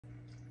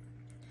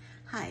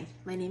Hi,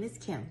 my name is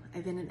Kim.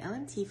 I've been an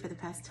LMT for the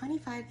past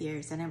 25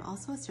 years and I'm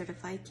also a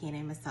certified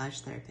canine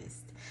massage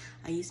therapist.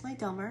 I use my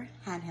Domer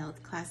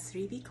handheld Class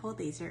 3B cold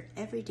laser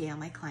every day on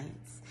my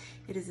clients.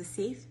 It is a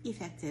safe,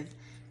 effective,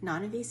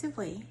 non-invasive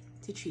way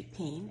to treat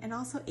pain and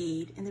also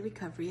aid in the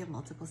recovery of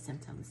multiple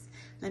symptoms.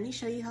 Let me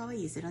show you how I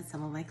use it on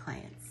some of my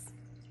clients.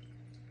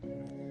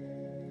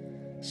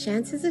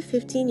 Shantz is a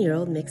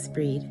 15-year-old mixed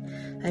breed.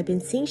 I've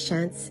been seeing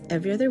Shantz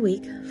every other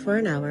week for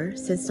an hour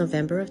since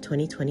November of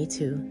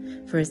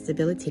 2022 for his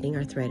debilitating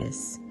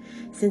arthritis.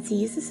 Since he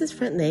uses his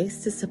front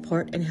legs to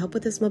support and help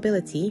with his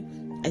mobility,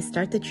 I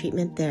start the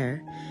treatment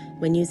there.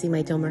 When using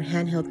my Domer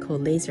handheld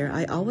cold laser,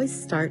 I always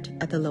start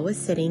at the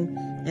lowest setting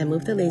and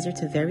move the laser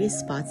to various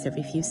spots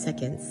every few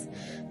seconds.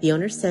 The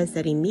owner says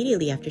that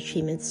immediately after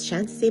treatments,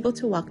 Shantz is able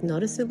to walk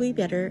noticeably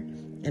better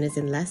and is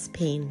in less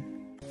pain.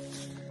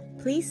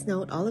 Please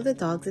note all of the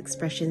dog's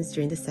expressions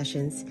during the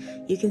sessions.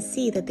 You can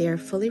see that they are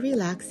fully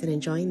relaxed and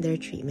enjoying their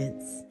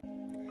treatments.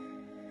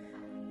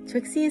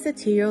 Twixie is a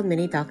 2-year-old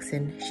mini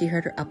dachshund. She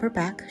hurt her upper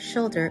back,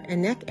 shoulder,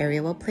 and neck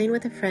area while playing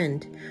with a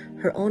friend.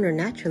 Her owner,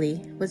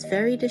 naturally, was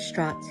very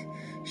distraught.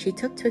 She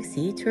took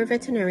Twixie to her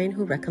veterinarian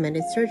who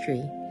recommended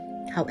surgery.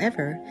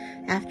 However,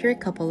 after a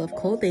couple of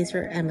cold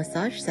laser and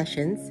massage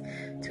sessions,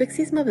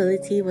 Twixie's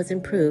mobility was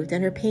improved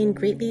and her pain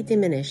greatly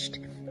diminished.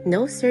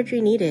 No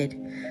surgery needed.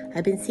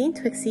 I've been seeing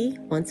Twixie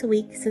once a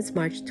week since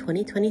March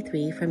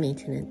 2023 for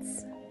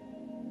maintenance.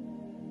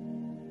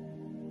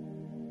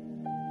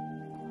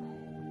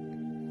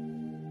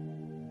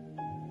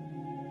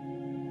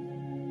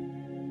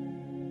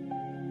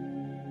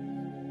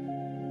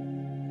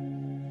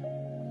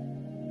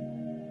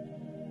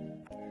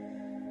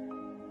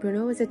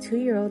 Bruno is a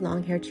 2-year-old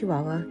long-haired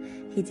Chihuahua.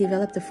 He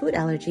developed a food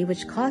allergy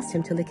which caused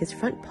him to lick his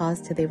front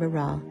paws till they were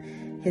raw.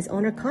 His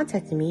owner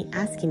contacted me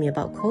asking me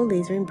about cold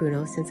lasering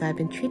Bruno since I've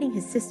been treating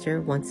his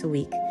sister once a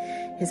week.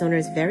 His owner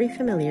is very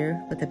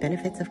familiar with the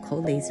benefits of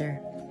cold laser.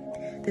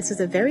 This was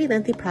a very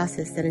lengthy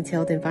process that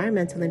entailed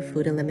environmental and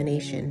food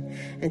elimination,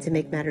 and to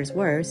make matters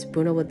worse,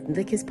 Bruno would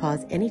lick his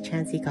paws any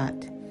chance he got.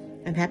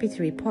 I'm happy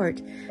to report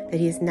that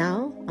he is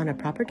now on a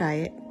proper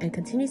diet and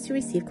continues to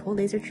receive cold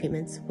laser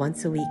treatments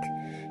once a week.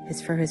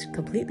 His fur has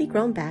completely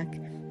grown back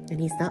and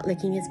he's not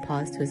licking his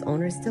paws to his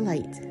owner's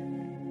delight.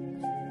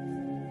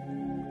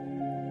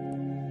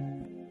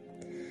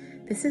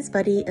 This is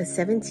Buddy, a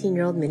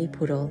 17-year-old mini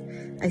poodle.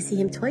 I see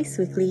him twice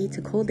weekly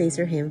to cold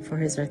laser him for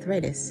his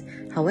arthritis.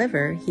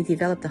 However, he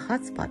developed a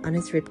hot spot on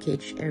his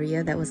ribcage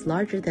area that was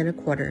larger than a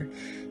quarter.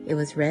 It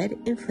was red,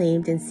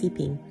 inflamed, and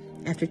seeping.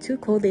 After 2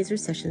 cold laser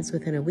sessions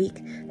within a week,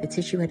 the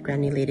tissue had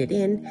granulated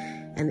in,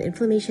 and the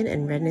inflammation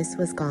and redness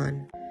was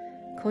gone.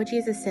 Koji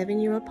is a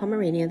 7-year-old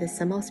Pomeranian that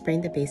somehow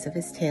sprained the base of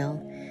his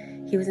tail.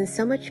 He was in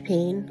so much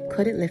pain,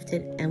 couldn't lift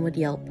it, and would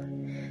yelp.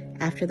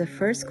 After the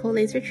first cold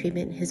laser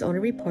treatment, his owner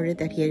reported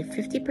that he had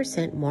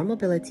 50% more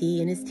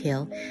mobility in his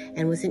tail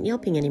and wasn't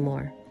yelping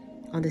anymore.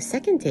 On the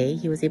second day,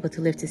 he was able to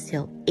lift his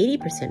tail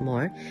 80%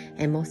 more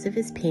and most of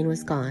his pain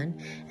was gone.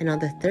 And on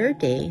the third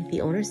day,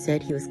 the owner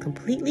said he was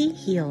completely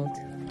healed.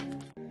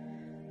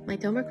 My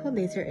Domer cold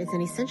laser is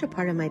an essential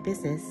part of my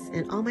business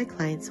and all my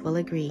clients will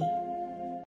agree.